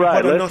suppose you're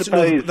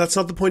right. That's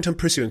not the point I'm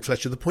pursuing,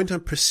 Fletcher. The point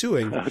I'm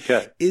pursuing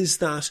is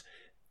that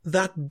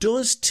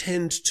does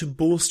tend to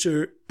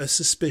bolster a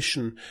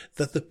suspicion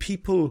that the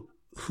people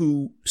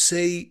who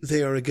say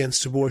they are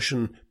against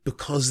abortion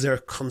because they're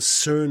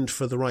concerned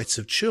for the rights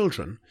of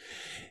children,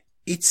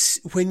 it's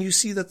when you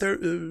see that their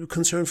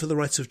concern for the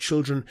rights of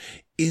children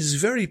is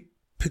very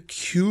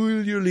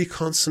peculiarly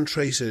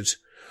concentrated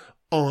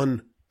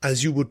on,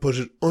 as you would put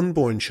it,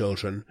 unborn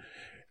children,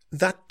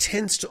 that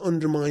tends to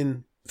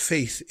undermine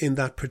faith in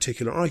that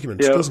particular argument,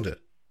 doesn't it?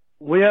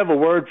 We have a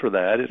word for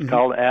that. It's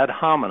called ad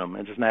hominem.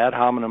 It's an ad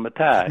hominem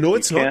attack. No,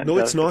 it's not.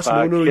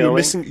 No, you're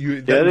missing.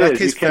 In that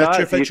case,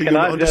 Fletcher,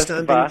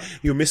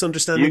 you're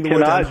misunderstanding the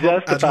word ad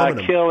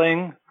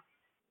hominem.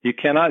 You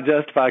cannot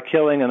justify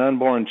killing an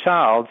unborn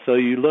child, so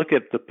you look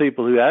at the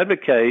people who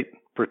advocate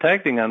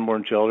protecting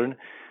unborn children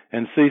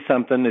and see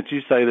something that you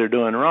say they're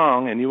doing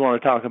wrong, and you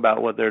want to talk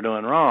about what they're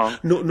doing wrong.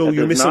 No,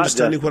 you're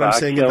misunderstanding what I'm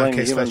saying in that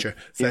case, Fletcher.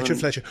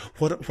 Fletcher.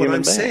 What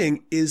I'm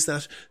saying is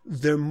that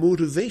their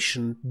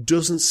motivation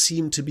doesn't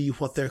seem to be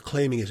what they're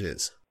claiming it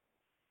is.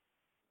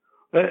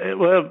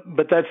 Well,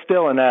 but that's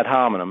still an ad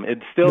hominem. It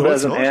still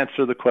doesn't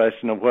answer the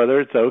question of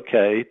whether it's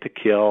okay to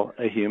kill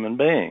a human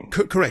being.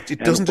 Correct. It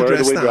doesn't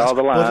address that. Where do we draw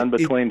the line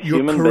between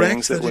human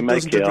beings that we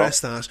may kill? You're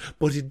correct that it doesn't address that,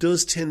 but it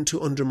does tend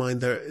to undermine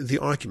the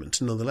argument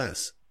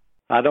nonetheless.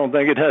 I don't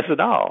think it does at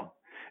all.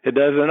 It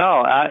does at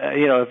all. I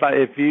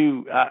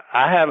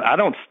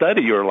don't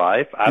study your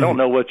life. I don't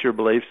know what your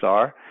beliefs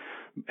are,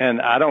 and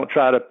I don't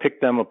try to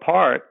pick them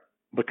apart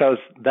because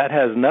that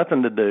has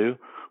nothing to do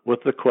with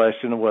the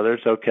question of whether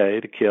it's okay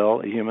to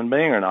kill a human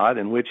being or not,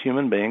 and which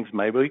human beings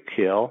may we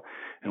kill,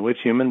 and which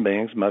human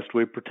beings must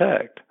we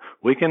protect.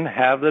 We can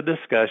have the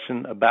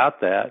discussion about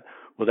that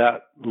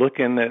without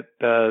looking at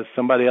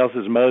somebody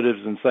else's motives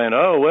and saying,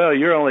 oh, well,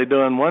 you're only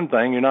doing one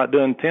thing, you're not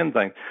doing 10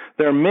 things.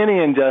 There are many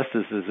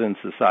injustices in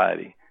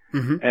society,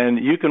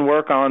 and you can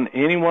work on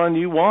any one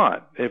you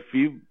want. If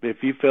you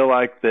feel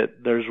like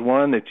that there's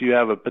one that you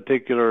have a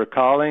particular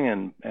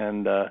calling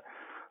and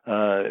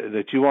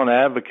that you want to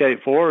advocate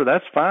for,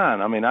 that's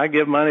fine. I mean, I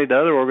give money to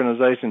other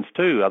organizations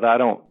too. I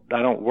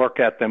don't work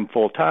at them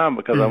full time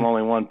because I'm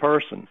only one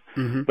person.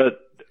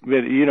 But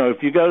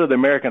if you go to the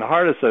American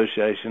Heart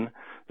Association,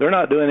 they're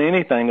not doing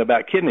anything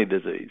about kidney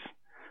disease.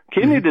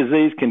 Kidney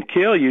disease can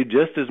kill you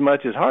just as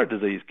much as heart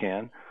disease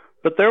can,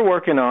 but they're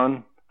working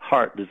on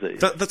heart disease.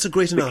 That's a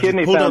great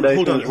analogy.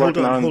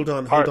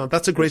 Hold on.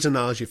 That's a great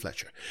analogy,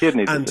 Fletcher.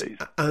 Kidney disease.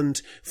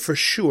 And for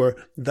sure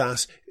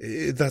that's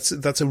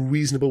a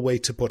reasonable way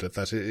to put it.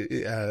 That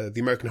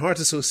the American Heart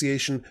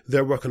Association,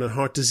 they're working on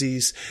heart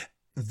disease.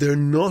 They're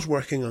not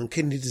working on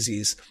kidney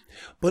disease.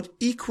 But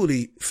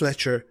equally,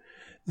 Fletcher,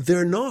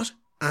 they're not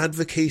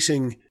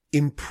advocating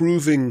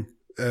improving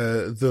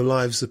the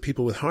lives of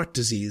people with heart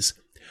disease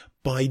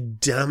by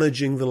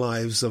damaging the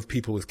lives of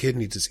people with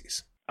kidney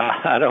disease.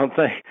 I don't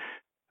think.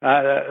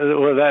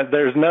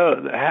 There's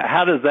no.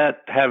 How does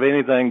that have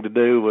anything to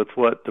do with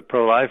what the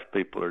pro-life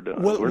people are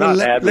doing? We're not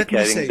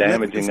advocating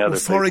damaging other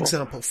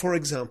people. For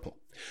example,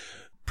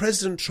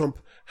 President Trump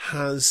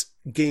has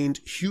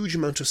gained huge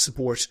amount of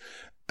support.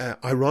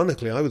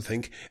 Ironically, I would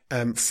think,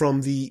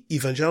 from the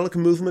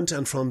evangelical movement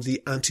and from the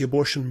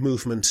anti-abortion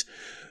movement,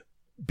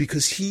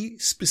 because he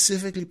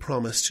specifically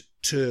promised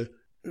to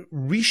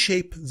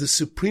reshape the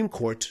Supreme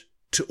Court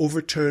to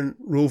overturn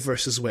Roe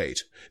versus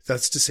Wade.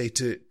 That's to say,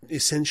 to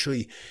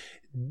essentially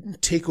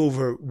take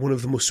over one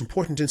of the most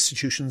important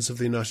institutions of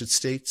the United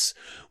States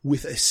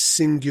with a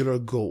singular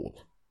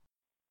goal.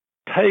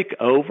 Take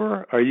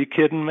over? Are you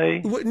kidding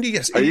me? Well,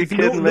 yes. Are you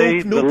kidding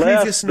me? No,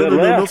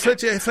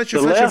 Fletcher,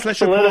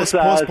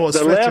 pause.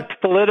 The left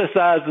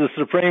politicized the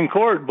Supreme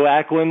Court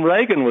back when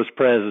Reagan was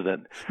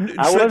president.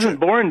 I wasn't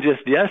born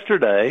just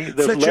yesterday.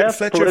 The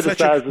left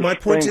politicized the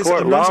Supreme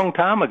Court a long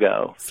time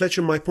ago.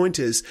 Fletcher, my point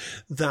is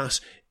that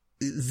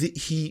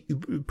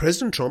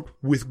President Trump,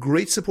 with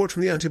great support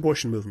from the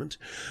anti-abortion movement,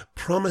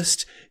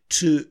 promised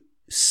to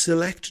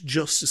select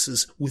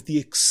justices with the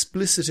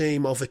explicit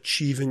aim of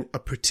achieving a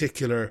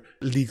particular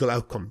legal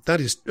outcome.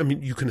 That is, I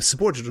mean, you can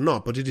support it or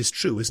not, but it is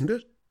true, isn't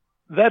it?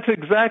 That's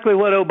exactly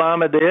what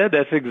Obama did.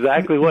 That's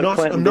exactly what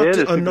Clinton did.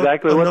 It's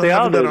exactly what they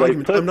all do.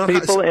 They put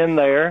people in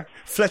there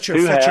Fletcher,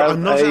 who have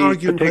I'm not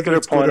arguing whether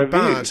it's good or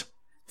bad. View.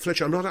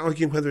 Fletcher, I'm not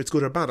arguing whether it's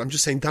good or bad. I'm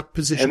just saying that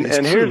position is true.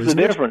 And here's the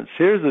difference.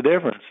 Here's the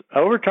difference.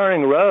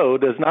 Overturning Roe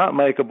does not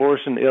make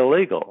abortion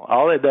illegal.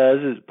 All it does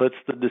is puts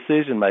the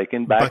decision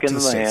making back into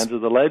the hands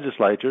of the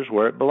legislatures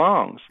where it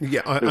belongs.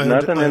 Yeah, There's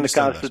nothing in the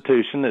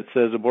Constitution that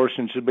says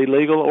abortion should be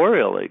legal or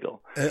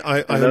illegal.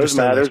 And those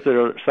matters that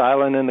are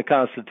silent in the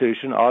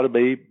Constitution ought to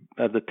be.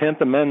 The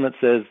 10th Amendment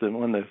says that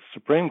when the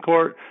Supreme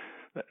Court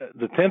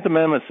The 10th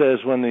Amendment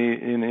says when the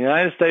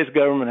United States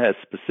government has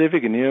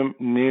specific and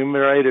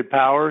enumerated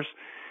powers,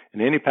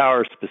 and any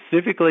powers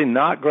specifically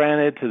not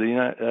granted to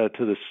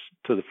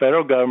the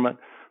federal government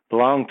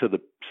belong to the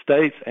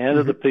states and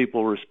to the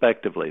people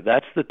respectively.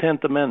 That's the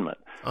 10th Amendment.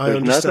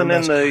 There's nothing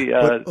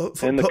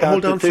in the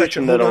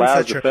Constitution that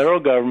allows the federal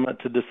government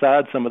to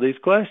decide some of these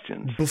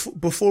questions.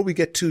 Before we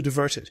get too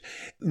diverted,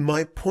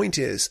 my point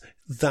is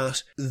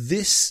that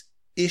this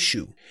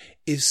issue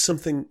is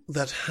something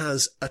that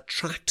has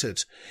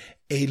attracted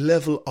a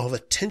level of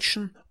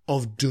attention,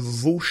 of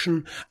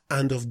devotion,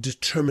 and of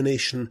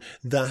determination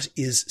that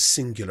is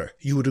singular.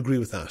 You would agree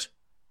with that?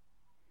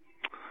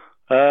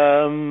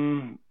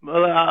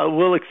 Well,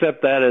 we'll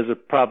accept that as a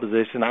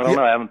proposition. I don't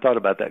know. I haven't thought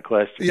about that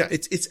question. Yeah,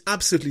 it's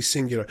absolutely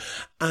singular.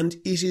 And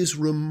it is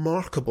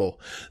remarkable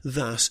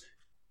that,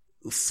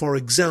 for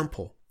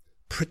example,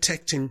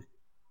 protecting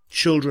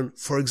children,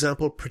 for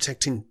example,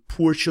 protecting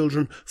poor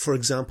children, for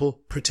example,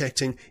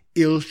 protecting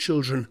ill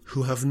children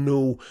who have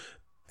no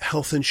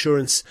health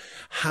insurance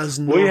has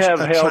not We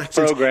have attracted... health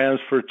programs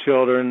for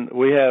children.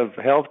 We have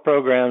health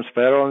programs,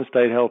 federal and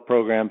state health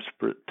programs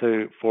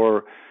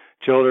for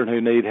children who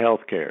need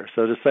health care.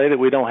 So to say that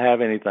we don't have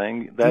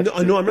anything, that's...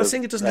 No, I'm not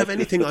saying it doesn't have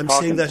anything. I'm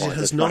saying that it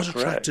has not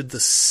attracted the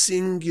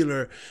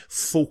singular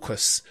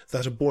focus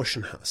that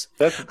abortion has.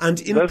 That's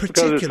because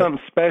there's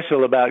something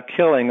special about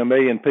killing 1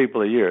 million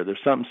people a year.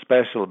 There's something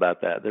special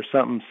about that. There's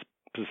something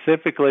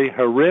specifically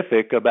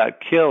horrific about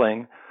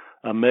killing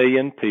 1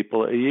 million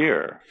people a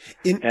year.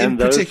 And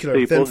those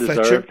people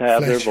deserve to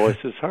have their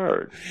voices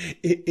heard.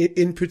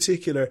 In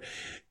particular,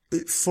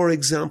 for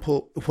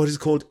example, what is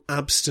called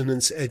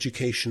abstinence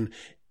education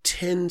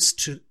tends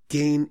to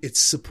gain its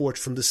support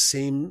from the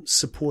same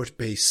support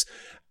base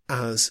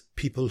as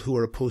people who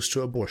are opposed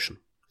to abortion.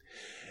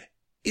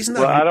 Isn't that...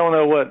 Well, I don't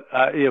know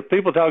what...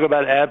 people talk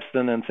about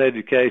abstinence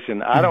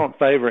education. I don't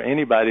favor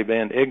anybody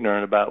being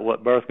ignorant about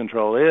what birth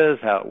control is,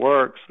 how it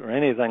works, or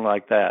anything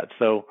like that.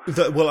 So,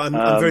 I'm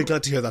very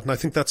glad to hear that, and I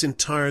think that's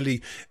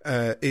entirely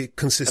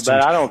consistent.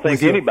 But I don't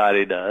think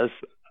anybody does.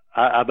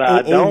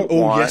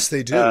 Yes,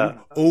 they do.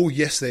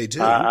 Yes, they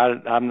do.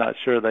 I'm not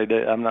sure they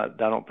do. I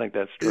don't think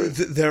that's true.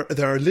 There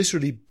are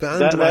literally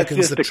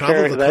bandwagons that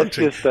travel the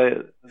country.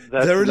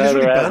 There are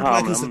literally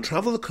bandwagons that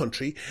travel the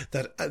country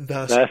that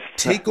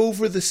take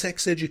over the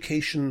sex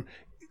education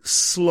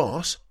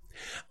slot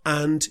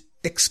and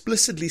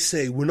explicitly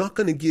say, we're not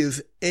going to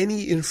give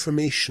any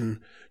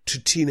information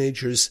to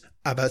teenagers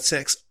about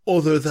sex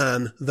other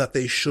than that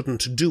they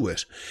shouldn't do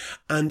it.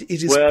 And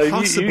it is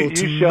possible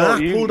to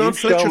map... Hold on,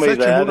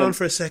 Fletcher, hold on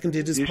for a second.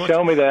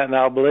 Show me that and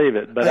I'll believe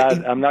it, but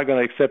I'm not going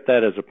to accept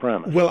that as a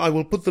premise. Well, I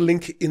will put the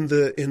link in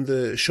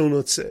the show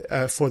notes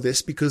for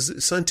this,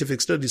 because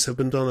scientific studies have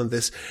been done on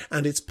this,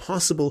 and it's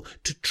possible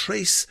to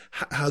trace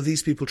how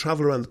these people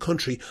travel around the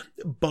country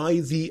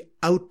by the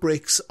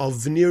outbreaks of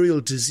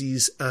venereal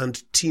disease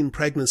and teen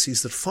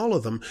pregnancies that follow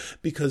them,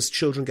 because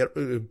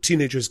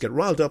teenagers get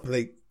riled up and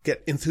they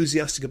get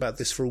enthusiastic about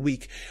this for a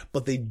week,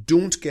 but they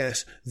don't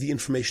get the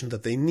information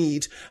that they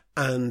need.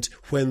 And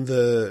when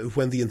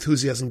the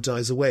enthusiasm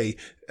dies away,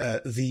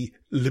 the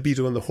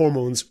libido and the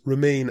hormones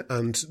remain,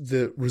 and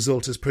the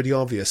result is pretty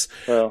obvious.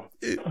 Well,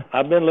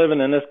 I've been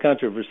living in this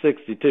country for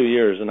 62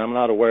 years, and I'm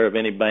not aware of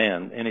any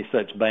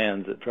such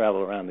bands that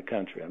travel around the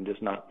country. I'm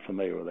just not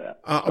familiar with that.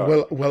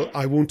 Well,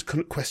 I won't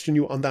question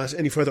you on that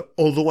any further.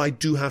 Although I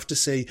do have to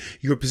say,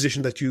 your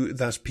position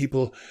that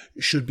people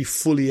should be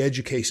fully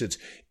educated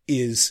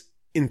is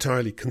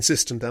entirely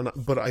consistent,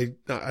 but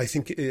I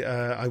think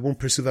I won't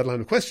pursue that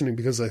line of questioning,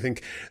 because I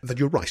think that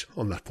you're right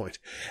on that point.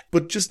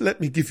 But just let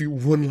me give you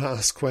one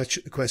last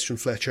question,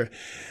 Fletcher.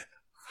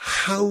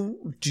 How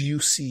do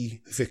you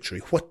see victory?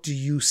 What do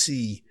you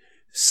see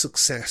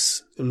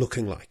success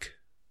looking like?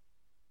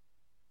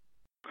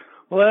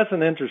 Well, that's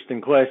an interesting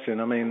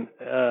question. I mean,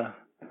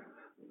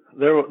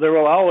 there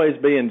will always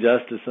be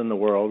injustice in the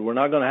world. We're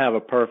not going to have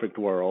a perfect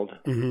world.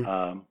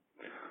 Mm-hmm.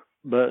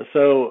 But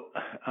so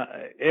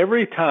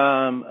every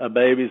time a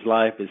baby's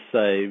life is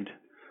saved,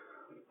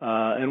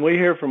 and we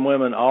hear from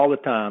women all the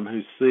time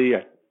who see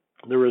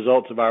the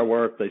results of our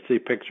work, they see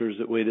pictures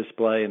that we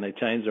display and they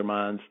change their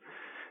minds,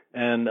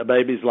 and a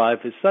baby's life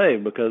is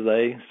saved because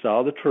they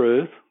saw the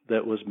truth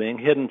that was being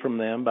hidden from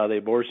them by the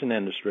abortion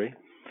industry.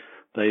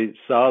 They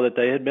saw that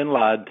they had been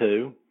lied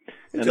to,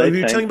 and they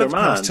changed their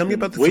minds. Tell me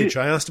about the future.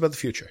 I asked about the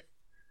future.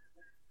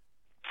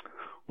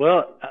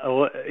 Well,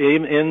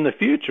 in the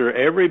future,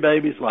 every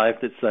baby's life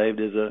that's saved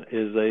is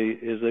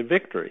a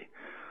victory,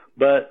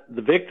 but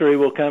the victory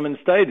will come in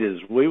stages.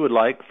 We would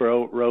like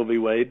for Roe v.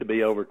 Wade to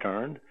be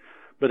overturned,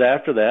 but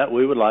after that,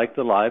 we would like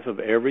the life of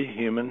every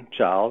human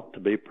child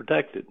to be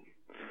protected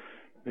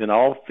in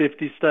all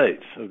 50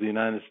 states of the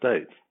United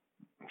States.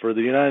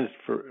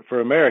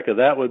 For America,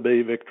 that would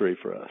be victory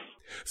for us.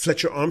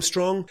 Fletcher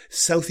Armstrong,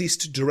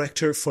 Southeast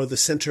Director for the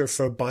Center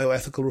for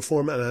Bioethical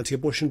Reform and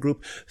Anti-Abortion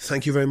Group,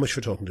 thank you very much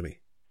for talking to me.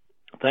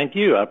 Thank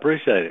you. I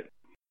appreciate it.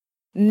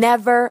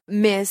 Never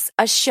miss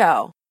a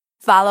show.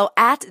 Follow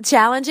at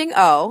Challenging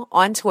O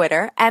on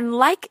Twitter and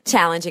like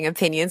Challenging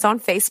Opinions on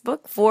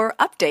Facebook for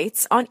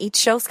updates on each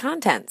show's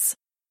contents.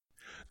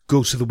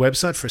 Go to the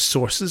website for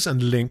sources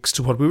and links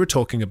to what we were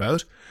talking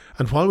about.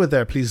 And while we're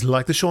there, please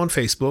like the show on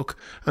Facebook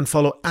and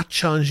follow at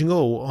Challenging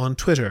O on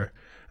Twitter.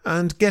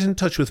 And get in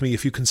touch with me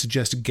if you can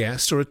suggest a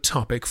guest or a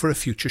topic for a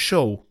future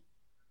show.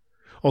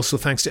 Also,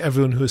 thanks to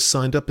everyone who has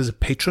signed up as a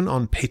patron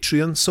on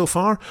Patreon so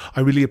far.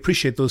 I really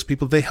appreciate those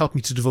people. They help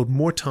me to devote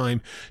more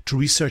time to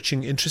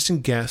researching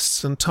interesting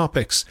guests and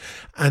topics.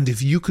 And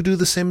if you could do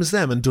the same as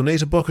them and donate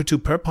 $1 or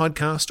 $2 per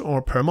podcast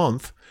or per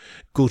month,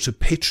 go to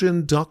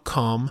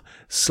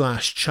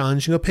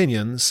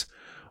patreon.com/challengingopinions,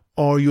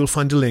 or you'll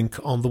find a link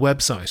on the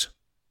website.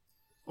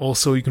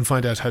 Also, you can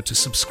find out how to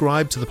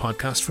subscribe to the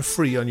podcast for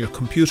free on your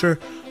computer,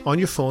 on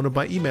your phone, or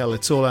by email.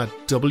 It's all at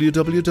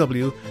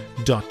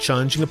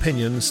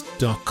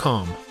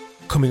www.challengingopinions.com.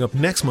 Coming up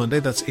next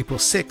Monday, that's April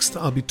 6th,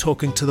 I'll be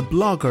talking to the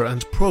blogger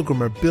and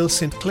programmer Bill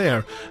St.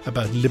 Clair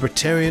about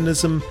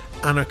libertarianism,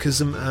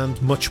 anarchism,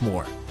 and much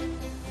more.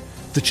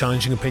 The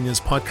Challenging Opinions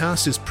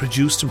podcast is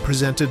produced and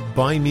presented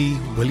by me,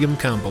 William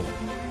Campbell.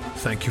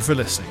 Thank you for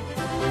listening.